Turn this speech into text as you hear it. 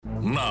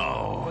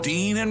Now,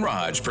 Dean and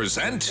Raj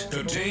present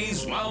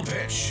today's Wild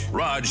Pitch.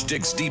 Raj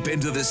digs deep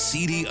into the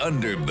seedy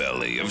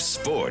underbelly of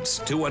sports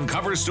to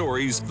uncover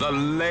stories the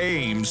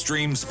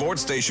lamestream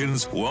sports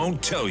stations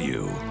won't tell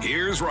you.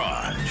 Here's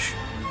Raj.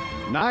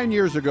 9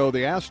 years ago,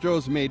 the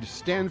Astros made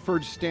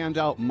Stanford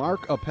standout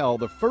Mark Appel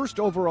the first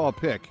overall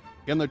pick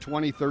in the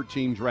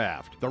 2013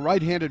 draft. The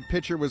right-handed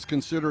pitcher was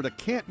considered a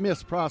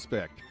can't-miss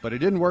prospect, but it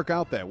didn't work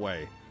out that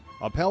way.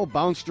 Appel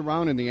bounced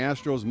around in the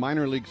Astros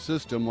minor league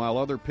system while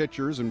other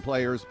pitchers and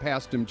players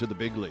passed him to the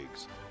big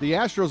leagues. The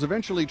Astros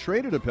eventually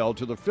traded Appel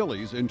to the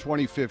Phillies in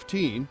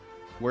 2015,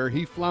 where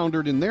he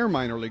floundered in their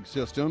minor league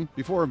system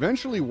before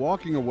eventually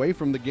walking away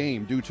from the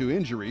game due to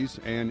injuries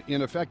and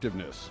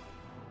ineffectiveness.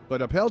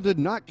 But Appel did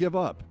not give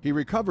up. He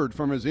recovered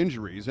from his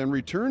injuries and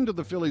returned to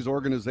the Phillies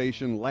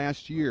organization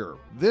last year.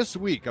 This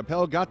week,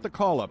 Appel got the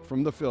call-up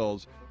from the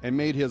Phils and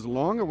made his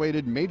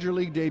long-awaited major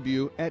league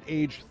debut at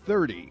age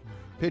 30,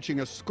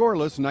 pitching a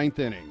scoreless ninth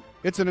inning.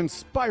 It's an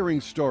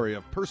inspiring story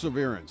of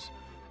perseverance,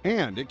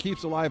 and it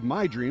keeps alive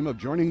my dream of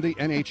joining the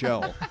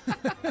NHL.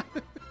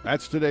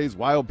 That's today's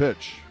Wild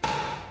Pitch.